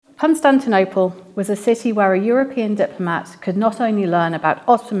Constantinople was a city where a European diplomat could not only learn about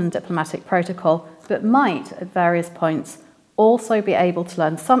Ottoman diplomatic protocol, but might, at various points, also be able to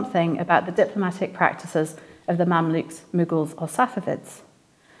learn something about the diplomatic practices of the Mamluks, Mughals, or Safavids.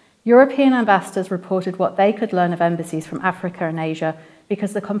 European ambassadors reported what they could learn of embassies from Africa and Asia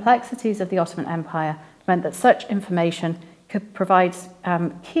because the complexities of the Ottoman Empire meant that such information could provide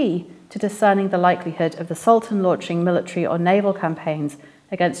key to discerning the likelihood of the Sultan launching military or naval campaigns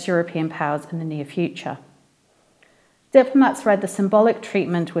against European powers in the near future. Diplomats read the symbolic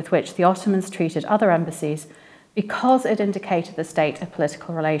treatment with which the Ottomans treated other embassies because it indicated the state of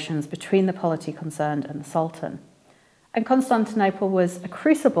political relations between the polity concerned and the Sultan. And Constantinople was a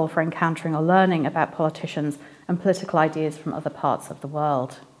crucible for encountering or learning about politicians and political ideas from other parts of the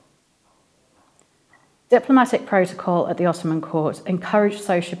world. Diplomatic protocol at the Ottoman court encouraged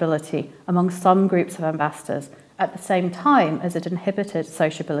sociability among some groups of ambassadors at the same time as it inhibited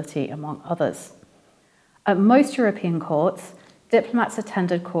sociability among others. At most European courts, diplomats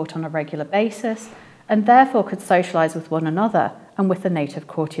attended court on a regular basis and therefore could socialise with one another and with the native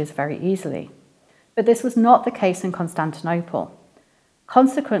courtiers very easily. But this was not the case in Constantinople.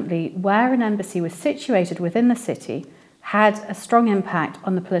 Consequently, where an embassy was situated within the city had a strong impact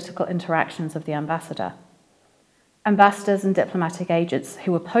on the political interactions of the ambassador. Ambassadors and diplomatic agents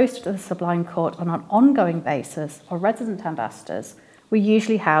who were posted at the Sublime Court on an ongoing basis, or resident ambassadors, were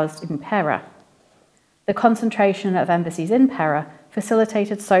usually housed in Pera. The concentration of embassies in Pera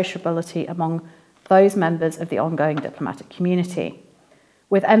facilitated sociability among those members of the ongoing diplomatic community.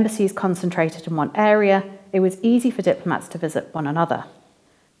 With embassies concentrated in one area, it was easy for diplomats to visit one another.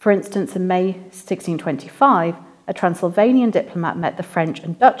 For instance, in May 1625, a Transylvanian diplomat met the French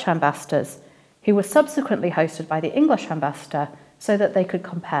and Dutch ambassadors, who were subsequently hosted by the English ambassador so that they could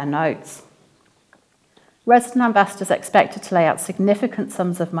compare notes. Resident ambassadors expected to lay out significant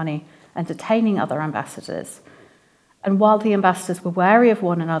sums of money entertaining other ambassadors. And while the ambassadors were wary of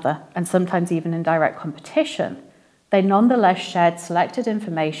one another and sometimes even in direct competition, they nonetheless shared selected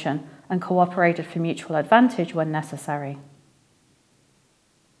information and cooperated for mutual advantage when necessary.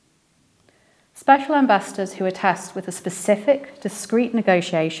 Special ambassadors who were tasked with a specific, discrete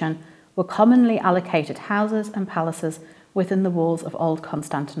negotiation were commonly allocated houses and palaces within the walls of Old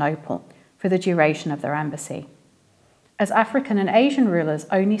Constantinople for the duration of their embassy. As African and Asian rulers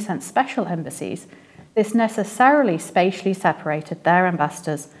only sent special embassies, this necessarily spatially separated their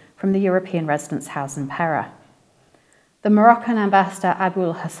ambassadors from the European residents housed in Pera. The Moroccan ambassador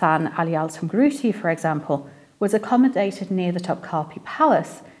Abul Hassan Ali al-Tamgruti, for example, was accommodated near the Topkapi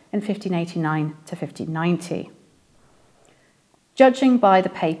Palace in 1589 to 1590. Judging by the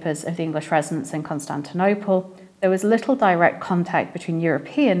papers of the English residents in Constantinople, there was little direct contact between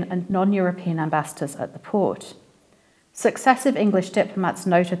European and non-European ambassadors at the port. Successive English diplomats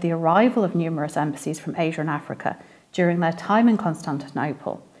noted the arrival of numerous embassies from Asia and Africa during their time in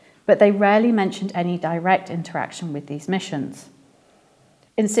Constantinople, but they rarely mentioned any direct interaction with these missions.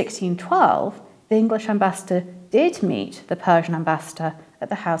 In 1612, the English ambassador did meet the Persian ambassador at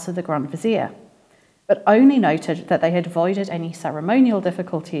the house of the Grand Vizier, but only noted that they had avoided any ceremonial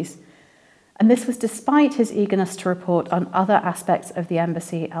difficulties, and this was despite his eagerness to report on other aspects of the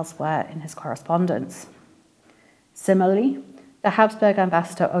embassy elsewhere in his correspondence. Similarly, the Habsburg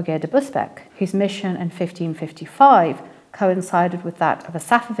ambassador Ogier de Busbecq, whose mission in 1555 coincided with that of a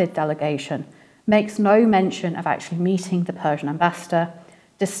Safavid delegation, makes no mention of actually meeting the Persian ambassador,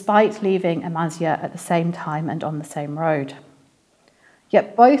 despite leaving Amasya at the same time and on the same road.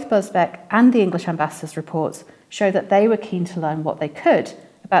 Yet both Busbecq and the English ambassador's reports show that they were keen to learn what they could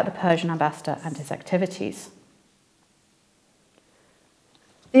about the Persian ambassador and his activities.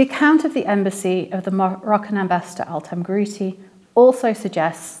 The account of the embassy of the Moroccan ambassador al-Tamgruti also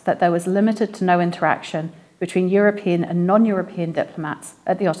suggests that there was limited to no interaction between European and non-European diplomats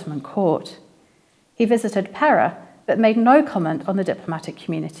at the Ottoman court. He visited Pera, but made no comment on the diplomatic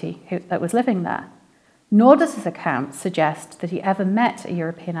community that was living there. Nor does his account suggest that he ever met a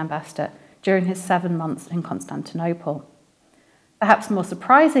European ambassador during his 7 months in Constantinople. Perhaps more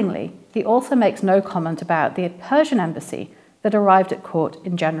surprisingly, he also makes no comment about the Persian embassy that arrived at court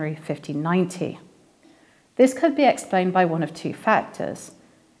in January 1590. This could be explained by one of two factors.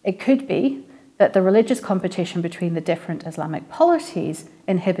 It could be that the religious competition between the different Islamic polities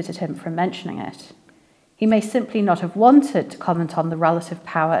inhibited him from mentioning it. He may simply not have wanted to comment on the relative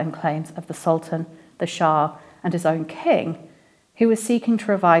power and claims of the Sultan, the Shah, and his own king, who was seeking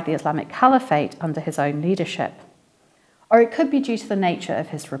to revive the Islamic Caliphate under his own leadership. Or it could be due to the nature of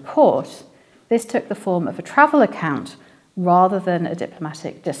his report. This took the form of a travel account rather than a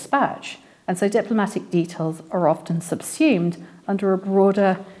diplomatic dispatch, and so diplomatic details are often subsumed under a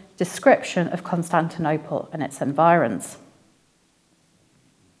broader description of Constantinople and its environs.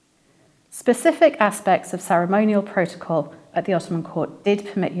 Specific aspects of ceremonial protocol at the Ottoman court did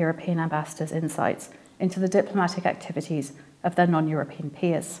permit European ambassadors insights into the diplomatic activities of their non-European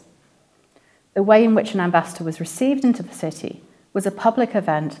peers. The way in which an ambassador was received into the city was a public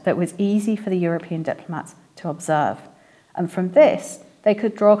event that was easy for the European diplomats to observe, and from this they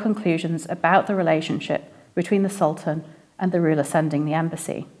could draw conclusions about the relationship between the Sultan and the ruler sending the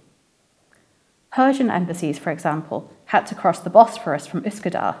embassy. Persian embassies, for example, had to cross the Bosphorus from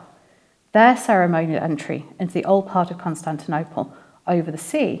Üsküdar. Their ceremonial entry into the old part of Constantinople over the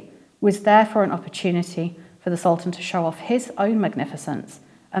sea was therefore an opportunity for the Sultan to show off his own magnificence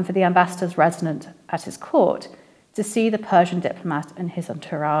and for the ambassadors resident at his court to see the Persian diplomat and his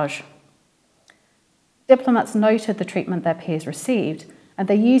entourage. Diplomats noted the treatment their peers received, and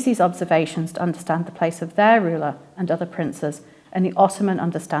they used these observations to understand the place of their ruler and other princes in the Ottoman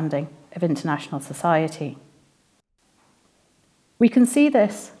understanding of international society. We can see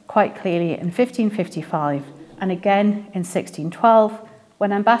this quite clearly in 1555 and again in 1612,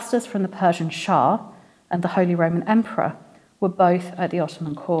 when ambassadors from the Persian Shah and the Holy Roman Emperor were both at the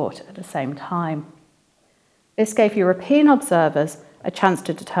Ottoman court at the same time. This gave European observers a chance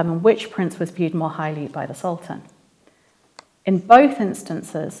to determine which prince was viewed more highly by the Sultan. In both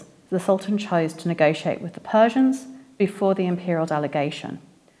instances, the Sultan chose to negotiate with the Persians before the imperial delegation,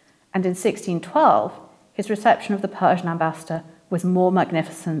 and in 1612, his reception of the Persian ambassador was more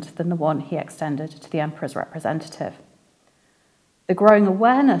magnificent than the one he extended to the emperor's representative. The growing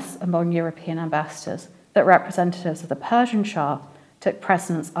awareness among European ambassadors that representatives of the Persian Shah took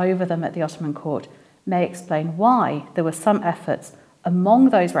precedence over them at the Ottoman court may explain why there were some efforts among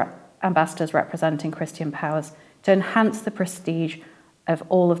those ambassadors representing Christian powers to enhance the prestige of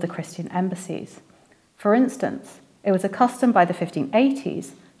all of the Christian embassies. For instance, it was a custom by the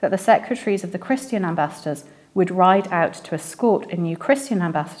 1580s that the secretaries of the Christian ambassadors would ride out to escort a new Christian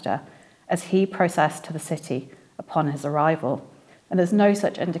ambassador as he processed to the city upon his arrival, and there's no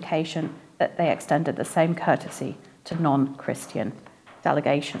such indication that they extended the same courtesy to non-Christian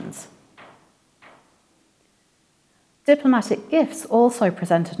delegations. Diplomatic gifts also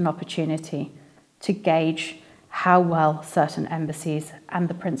presented an opportunity to gauge how well certain embassies and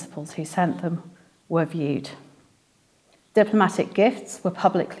the principals who sent them were viewed. Diplomatic gifts were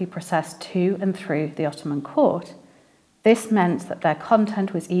publicly processed to and through the Ottoman court. This meant that their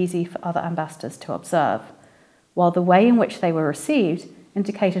content was easy for other ambassadors to observe, while the way in which they were received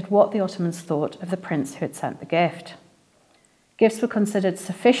indicated what the Ottomans thought of the prince who had sent the gift. Gifts were considered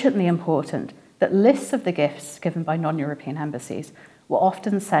sufficiently important that lists of the gifts given by non-European embassies were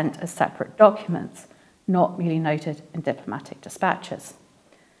often sent as separate documents, not merely noted in diplomatic dispatches.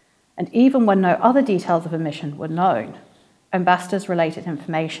 And even when no other details of a mission were known, ambassadors related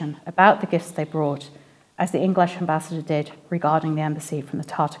information about the gifts they brought, as the English ambassador did regarding the embassy from the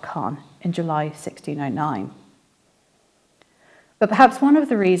Tartar Khan in July 1609. But perhaps one of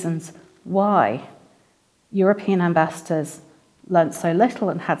the reasons why European ambassadors learnt so little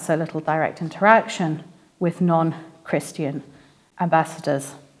and had so little direct interaction with non-Christian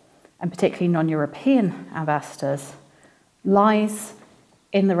ambassadors, and particularly non-European ambassadors, lies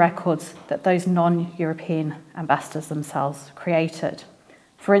in the records that those non-European ambassadors themselves created.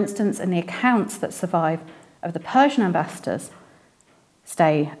 For instance, in the accounts that survive of the Persian ambassadors'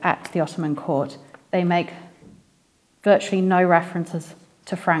 stay at the Ottoman court, they make virtually no references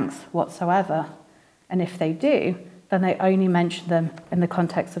to Franks whatsoever. And if they do, then they only mention them in the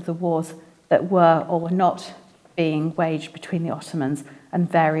context of the wars that were or were not being waged between the Ottomans and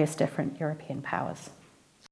various different European powers.